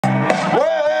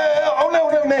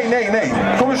nee.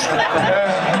 Kom eens.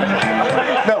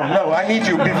 No, I need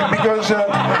you because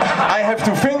I have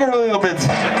to finger a little bit.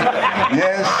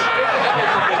 Yes.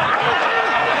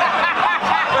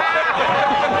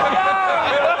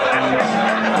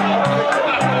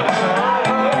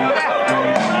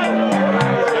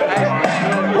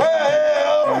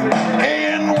 Well,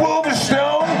 in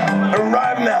Woolverstone,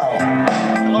 right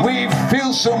now, we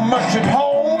feel so much at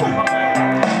home.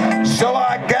 So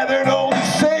I gathered all the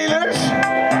sailors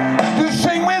to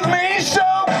sing with me, so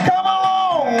come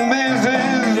along. This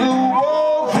is the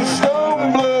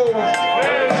Woolverstone Blues.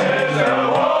 This is the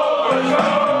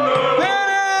Woolverstone Blues.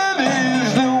 It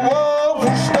is the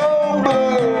Woolverstone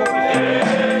Blues.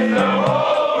 It is the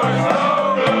Woolverstone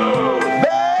Blues.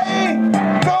 Wij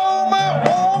komen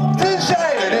om te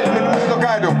zeilen. Dit moeten we met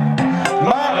elkaar doen.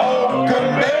 Maar ook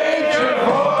een beetje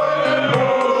voor de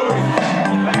blues.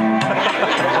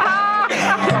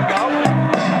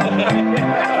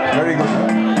 Very good.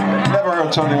 Never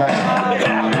heard something like that.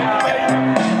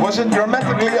 Was it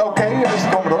grammatically okay,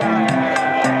 Mr. Commodore?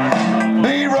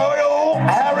 The Royal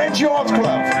Harwich Yacht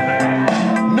Club.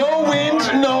 No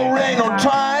wind, no rain or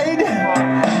tide.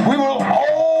 We will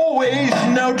always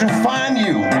know to find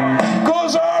you.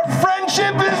 Cause our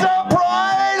friendship is our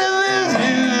pride. This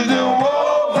is the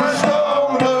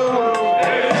Woolverstone Blues.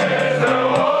 This is the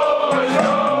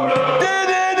Woolverstone Blues. This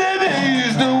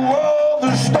is the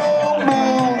Woolverstone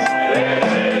Blues.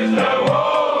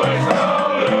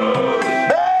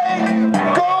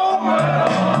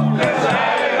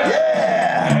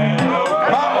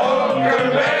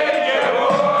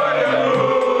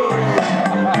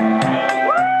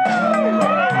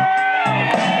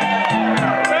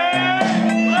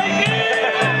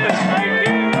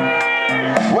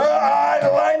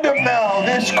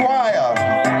 Choir,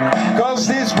 cause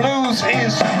this blues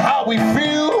is how we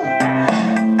feel,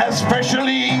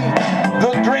 especially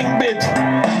the drink bit.